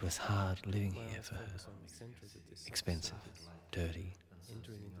 It was hard living here for her. Expensive, dirty,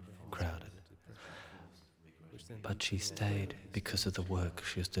 crowded. But she stayed because of the work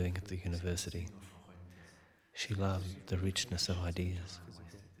she was doing at the university. She loved the richness of ideas.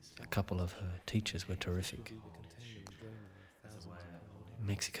 A couple of her teachers were terrific.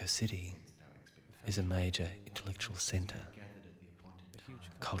 Mexico City is a major intellectual centre.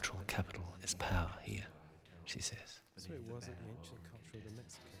 Cultural capital is power here, she says. So it was at the ancient culture of the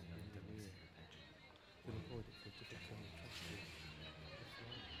Mexican could avoid it for different kind of country.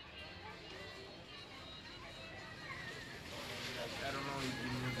 I don't know if you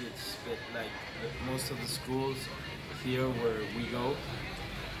knew this, but most of the schools here where we go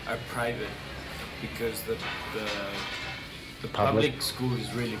are private because the public school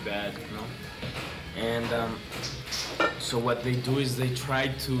is really bad, you know. And so what they do is they try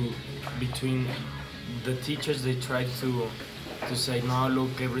to, between the teachers, they try to say, no,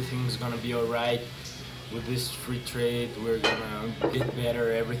 look, everything's gonna be all right. with this free trade, we're gonna get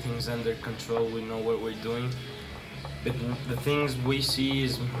better, everything's under control, we know what we're doing. But the things we see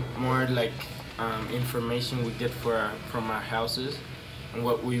is more like information we get from our houses, and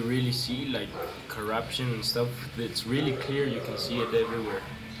what we really see, like corruption and stuff, it's really clear, you can see it everywhere.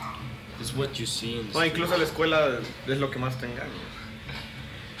 It's what you see in the No, incluso la escuela es lo que más te engaña.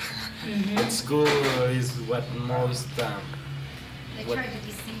 At school is what most They try to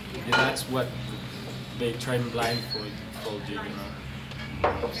deceive you. yeah, that's what they try and blindfold you, you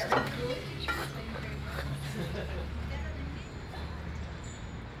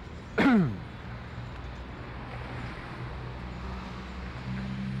know.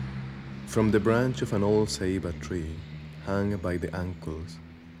 From the branch of an old ceiba tree, hung by the ankles,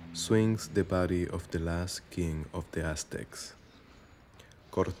 swings the body of the last king of the Aztecs.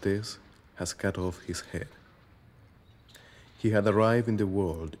 Cortés has cut off his head. He had arrived in the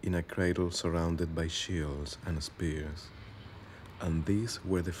world in a cradle surrounded by shields and spears, and these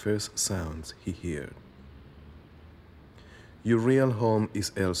were the first sounds he heard. Your real home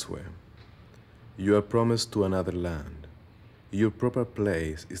is elsewhere. You are promised to another land. Your proper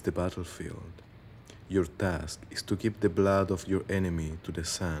place is the battlefield. Your task is to give the blood of your enemy to the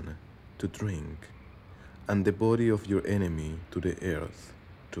sun to drink, and the body of your enemy to the earth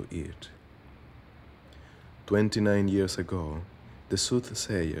to eat. 29 years ago, the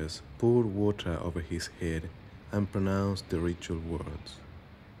soothsayers poured water over his head and pronounced the ritual words.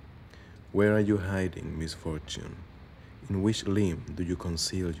 Where are you hiding, misfortune? In which limb do you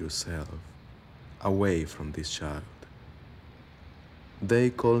conceal yourself? Away from this child. They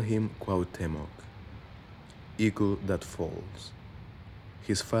call him Cuauhtémoc, eagle that falls.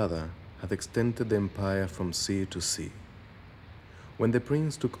 His father had extended the empire from sea to sea. When the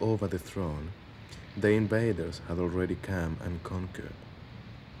prince took over the throne, the invaders had already come and conquered.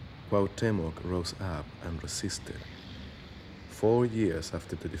 Cuauhtémoc rose up and resisted. 4 years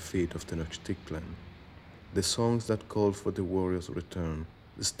after the defeat of Tenochtitlan, the songs that called for the warrior's return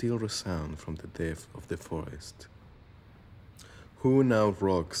still resound from the depth of the forest. Who now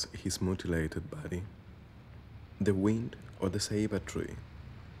rocks his mutilated body? The wind or the ceiba tree?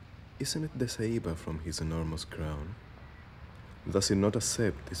 Isn't it the ceiba from his enormous crown? Does it not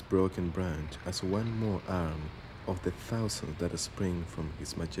accept this broken branch as one more arm of the thousands that spring from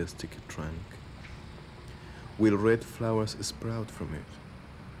his majestic trunk? Will red flowers sprout from it?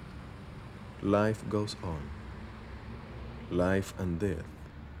 Life goes on. Life and death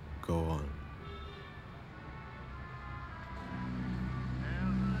go on.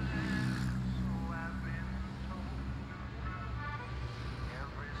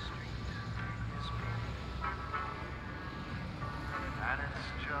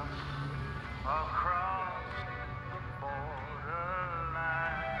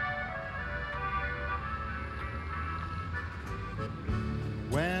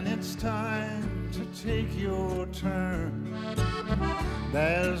 When it's time to take your turn,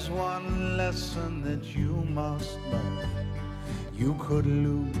 there's one lesson that you must learn. You could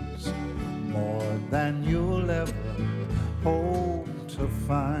lose more than you'll ever hope to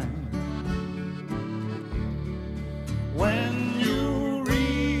find. When you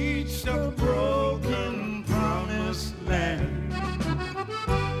reach a broken promised land,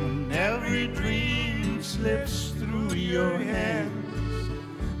 and every dream slips through your hands,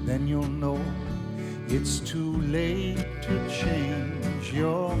 then you'll know it's too late to change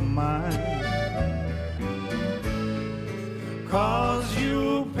your mind. 'Cause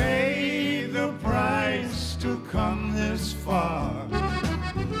you paid the price to come this far,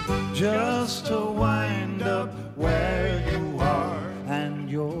 just to wind up where you are, and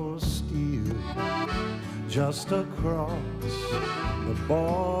you're still just across the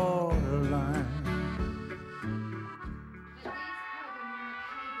borderline.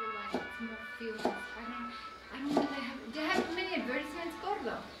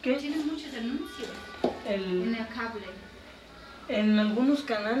 ¿Qué? Tienes muchos anuncios en el cable. En algunos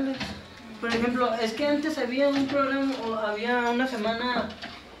canales. Por ejemplo, es que antes había un programa, o había una semana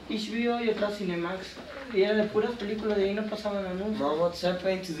HBO y otra Cinemax. Y era de puras películas, de ahí no pasaban anuncios. Mom, what's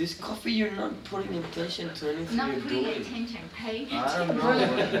happening to this coffee? You're not putting attention to anything Not you're putting doing. attention, paying I don't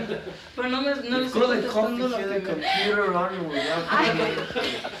attention. know. Pero no me You've got the coffee here, the computer on without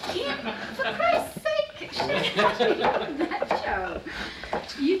Kim, for Christ's sake, she's watching that show.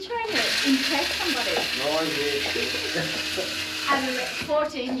 You're trying to impress somebody. No, I did. As a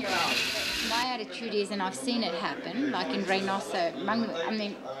 14-year-old. my attitude is, and I've seen it happen, like in Reynosa, I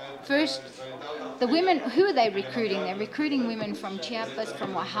mean, first, the women, who are they recruiting? They're recruiting women from Chiapas,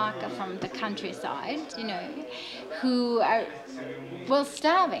 from Oaxaca, from the countryside, you know, who are, well,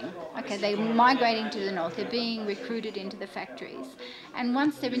 starving. Okay, they're migrating to the north. They're being recruited into the factories. And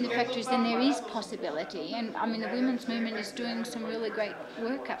once they're in the factories, then there is possibility. And, I mean, the women's movement is doing some really great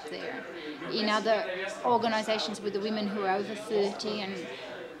work up there in other organisations with the women who are over 30 and...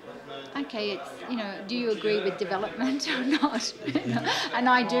 Okay, it's, you know, do you agree with development or not? And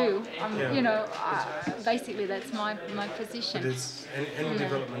I do. You know, basically that's my position. But it's, any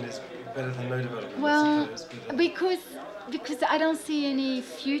development is better than no development, well, I suppose. because I don't see any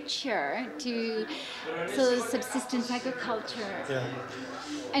future to sort of subsistence agriculture. Yeah.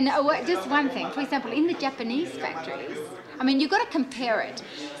 And just one thing, for example, in the Japanese factories, I mean, you've got to compare it.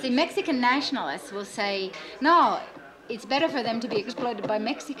 See, Mexican nationalists will say, no, it's better for them to be exploited by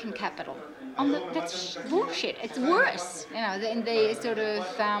Mexican capital. That's bullshit. It's worse. You know, in the sort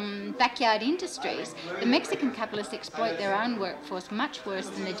of backyard industries, the Mexican capitalists exploit their own workforce much worse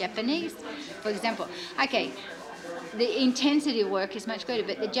than the Japanese. For example, okay, the intensity of work is much greater,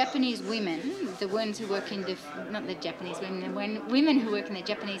 but the Japanese women, the ones who work in not the Japanese women, the women who work in the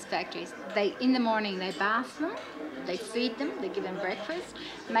Japanese factories, in the morning they bath them, they feed them, they give them breakfast,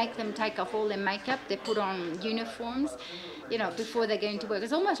 make them take off all their makeup, they put on uniforms, you know, before they go into work.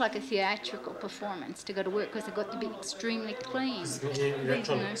 It's almost like a theatrical performance to go to work because they've got to be extremely clean.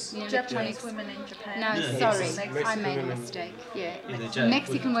 Electronics. Japanese women in Japan. No, sorry, I made a mistake. Yeah,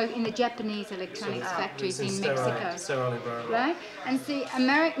 Mexican work in the Japanese electronics factories in Mexico. Right? And see,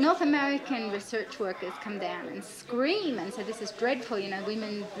 North American research workers come down and scream and say this is dreadful, you know,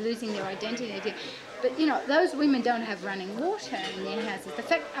 women losing their identity. But, you know, those women don't have running water in their houses.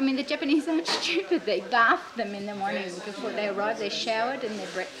 The Japanese aren't stupid. They bath them in the morning before they arrive. They're showered and they're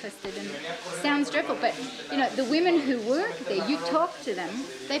breakfasted. And it sounds dreadful, but, you know, the women who work there, you talk to them,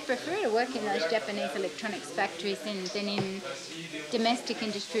 they prefer to work in those Japanese electronics factories than in domestic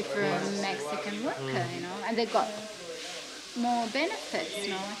industry for a Mexican worker, you know. And they've got more benefits,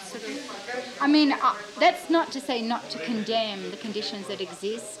 you know. Sort of, I mean, that's not to say not to condemn the conditions that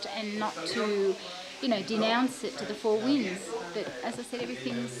exist and not to, you know, denounce it to the four winds. But as I said,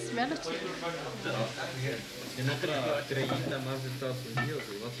 everything's relative.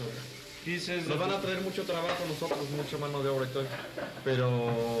 Nos van a traer mucho trabajo nosotros, mucha mano de obra y todo,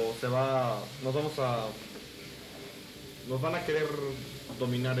 pero nos van a querer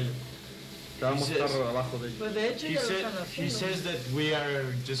dominar ellos. Vamos a estar abajo de ellos. He says that we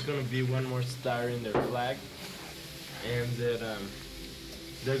are just going to be one more star in their flag, and that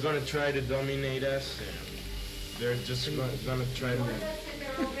they're going to try to dominate us. They're just going to try to.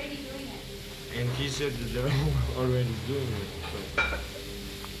 And he said that they're already doing it. So.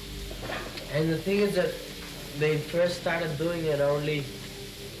 And the thing is that they first started doing it only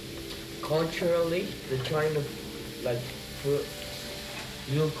culturally. They're trying to put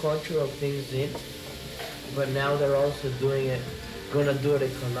new cultural things in, but now they're also doing it. Gonna do it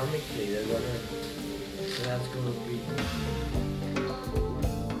economically. So that's gonna be.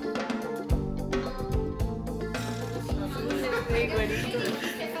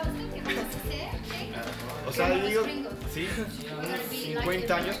 O sea, digo, sí, unos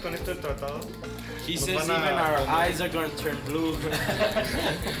 50 años con esto del tratado. He says even our eyes are going to turn blue.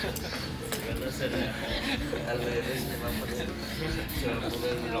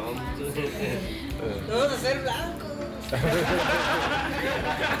 Vamos a ser blancos.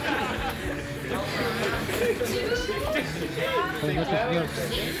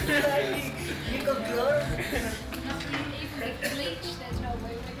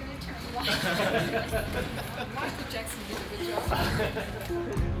 Michael Jackson did a good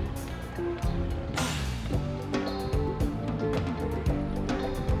job.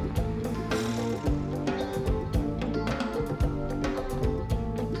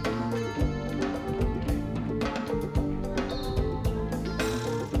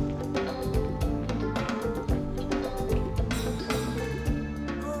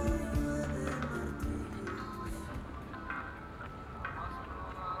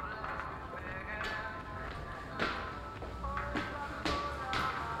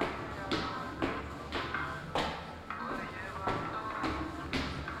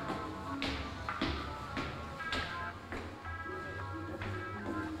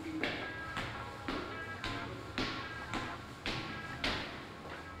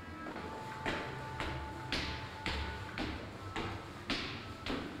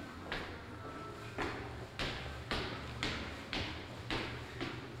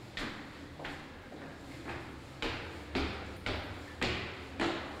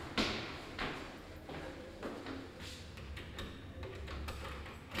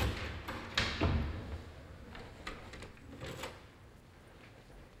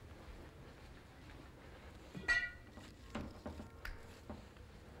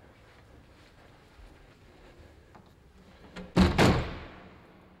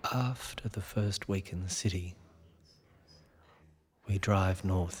 After the first week in the city, we drive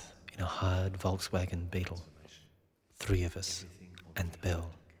north in a hired Volkswagen Beetle, 3 of us and the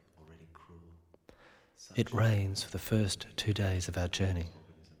bell. It rains for the first 2 days of our journey.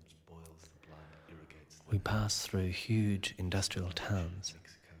 We pass through huge industrial towns,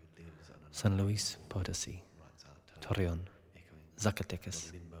 San Luis Potosi, Torreon,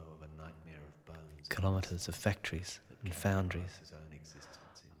 Zacatecas, kilometres of factories and foundries,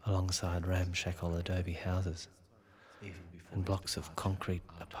 alongside ramshackle adobe houses and blocks of concrete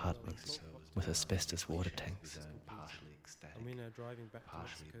apartments with asbestos water tanks.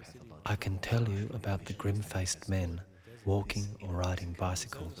 I can tell you about the grim-faced men walking or riding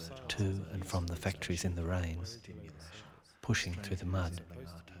bicycles to and from the factories in the rain, pushing through the mud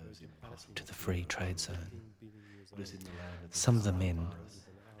to the free trade zone. Some of the men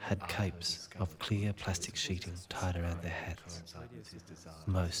had capes of clear plastic sheeting tied around their hats.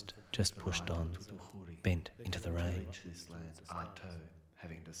 Most just pushed on, bent into the rain.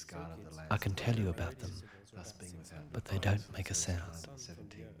 I can tell you about them, but they don't make a sound.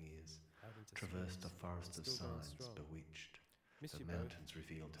 Traversed a forest of signs, bewitched. The mountains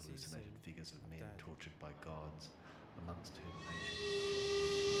revealed hallucinated figures of men tortured by gods, amongst whom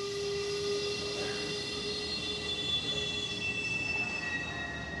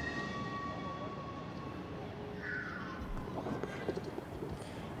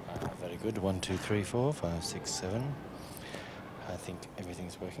Very good. 1, 2, 3, 4, 5, 6, 7. I think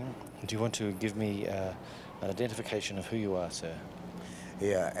everything's working. Do you want to give me an identification of who you are, sir?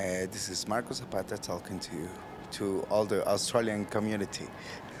 Yeah, this is Marco Zapata talking to all the Australian community.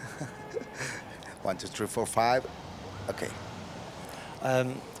 1, 2, 3, 4, 5. Okay.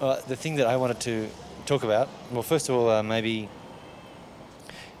 Well, the thing that I wanted to talk about, well, first of all, maybe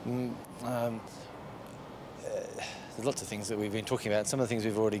there's lots of things that we've been talking about. Some of the things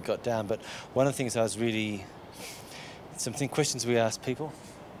we've already got down, but one of the things I was really, questions we asked people.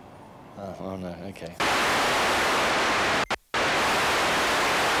 Oh no, okay.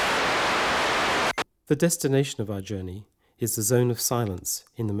 The destination of our journey is the zone of silence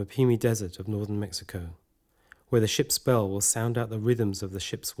in the Mapimi Desert of northern Mexico, where the ship's bell will sound out the rhythms of the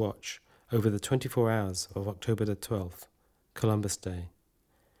ship's watch over the 24 hours of October the 12th, Columbus Day.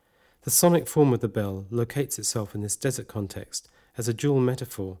 The sonic form of the bell locates itself in this desert context as a dual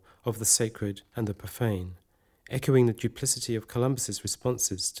metaphor of the sacred and the profane, echoing the duplicity of Columbus's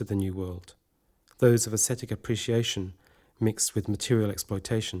responses to the New World, those of ascetic appreciation mixed with material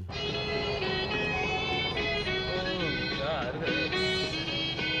exploitation.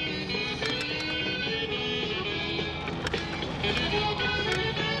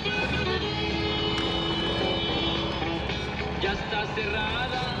 Ya está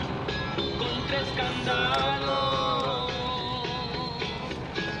cerrada con 3 candados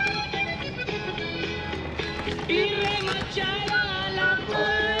y remachada la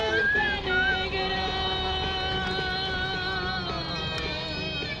puerta negra,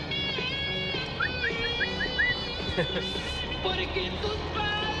 porque tus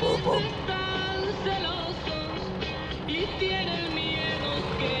padres están celosos y tienen miedo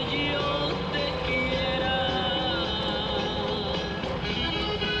que yo te quiera.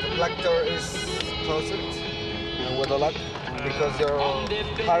 Black door is closed and with a lock because your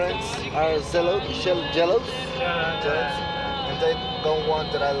parents are jealous, and they don't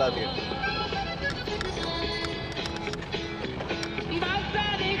want that I love you.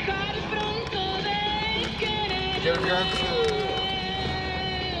 You're going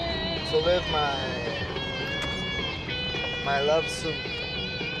to live my love soon.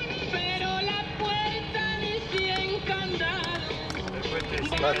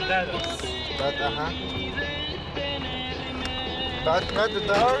 But not the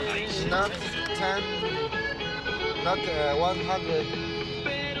door, not 10, not 100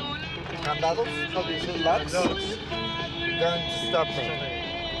 candados, how do you say, locks, going to stop me.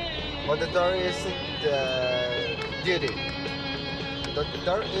 But the door isn't duty. The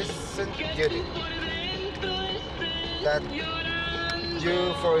door isn't duty. That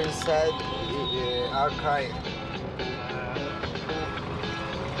you for inside are crying.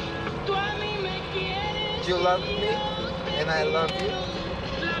 You love me, and I love you.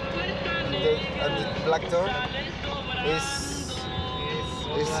 The black door is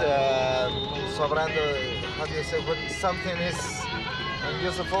sobrando. How do you say? When something is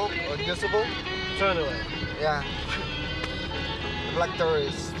unusable. Thrown away. Yeah. The black door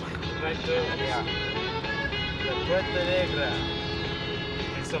is. Black door. Yeah. La puerta negra.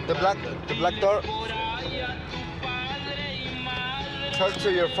 The black door. Talk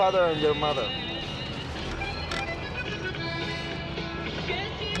to your father and your mother.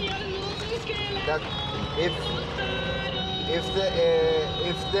 that if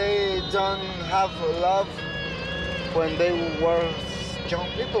they don't have love when they were young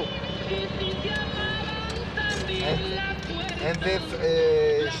people, and if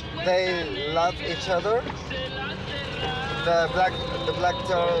they love each other, the black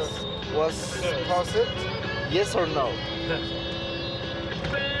door was closed. Yes or no? Yes.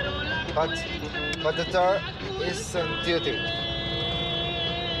 But the door is duty.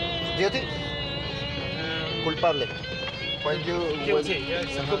 Duty? Culpable. When you Guilty,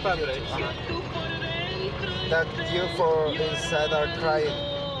 yes, culpable. That you for inside are crying.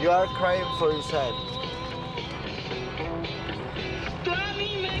 You are crying for inside.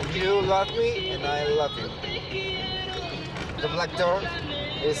 You love me and I love you. The black door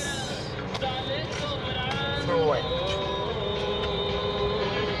is thrown away.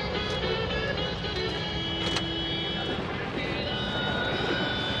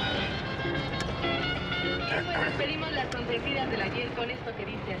 Pedimos las consentidas del ayer con esto que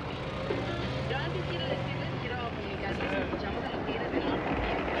dice así. Yo antes quiero decirles, quiero comunicarles, escuchamos a los Tigres del Norte.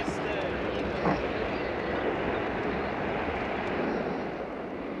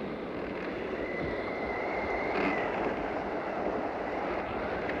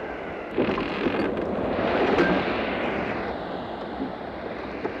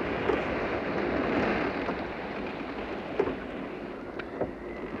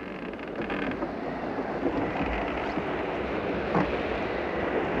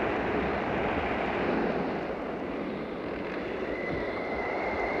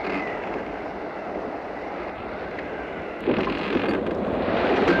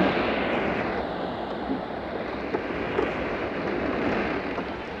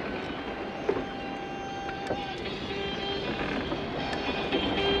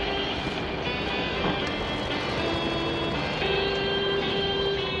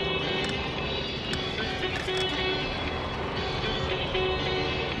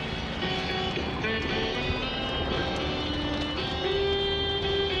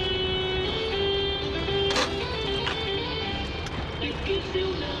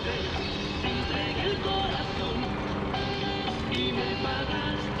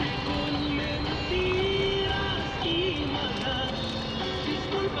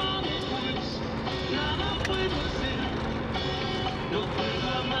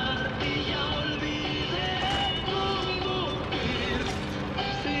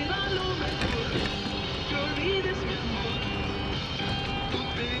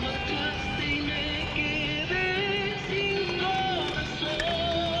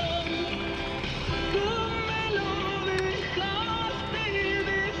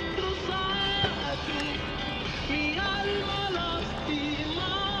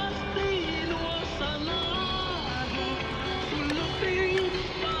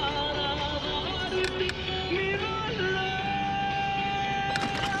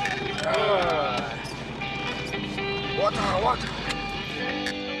 Water.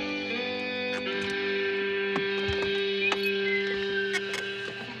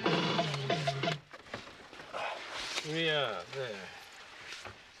 We are there.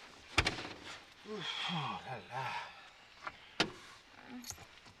 Oh la la.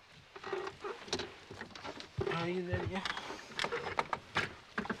 Are you there yet?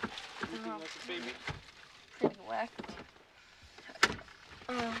 Oh, like a baby. pretty wet.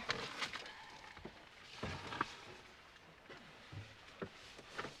 Let's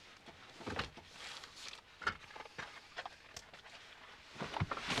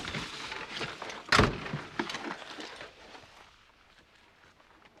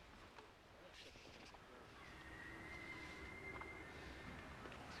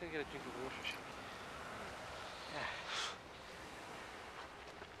go get a drink of water, shall we? Yeah.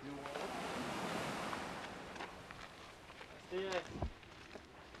 You want it?